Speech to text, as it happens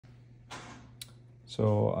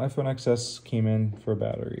So iPhone XS came in for a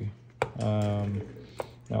battery.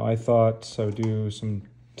 Now I thought I would do some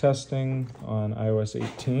testing on iOS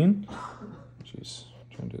 18. Jeez,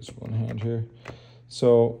 trying to do this with one hand here.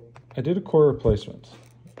 So I did a core replacement.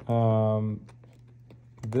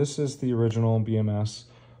 This is the original BMS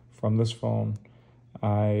from this phone.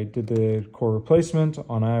 I did the core replacement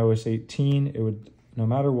on iOS 18. It would, no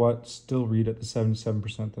matter what, still read at the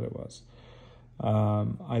 77% that it was.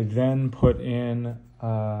 I then put in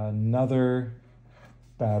another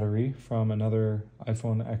battery from another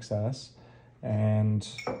iPhone XS, and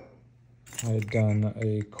I had done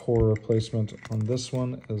a core replacement on this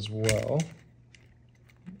one as well.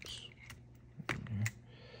 Oops.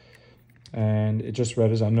 And it just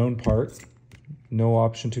read as unknown part, no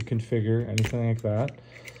option to configure, anything like that.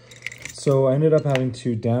 So I ended up having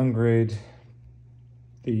to downgrade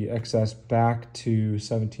the XS back to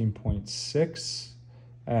 17.6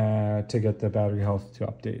 to get the battery health to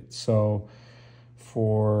update. So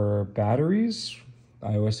for batteries,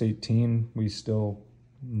 iOS 18, we still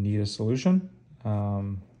need a solution.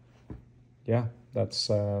 Yeah,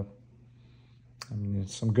 that's I mean,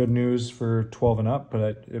 it's some good news for 12 and up, but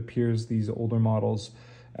it appears these older models,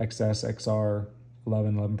 XS, XR,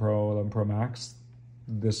 11, 11 Pro, 11 Pro Max,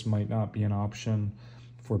 this might not be an option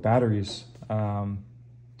for batteries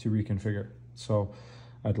to reconfigure. So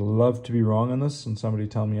I'd love to be wrong on this and somebody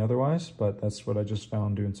tell me otherwise, but that's what I just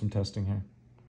found doing some testing here.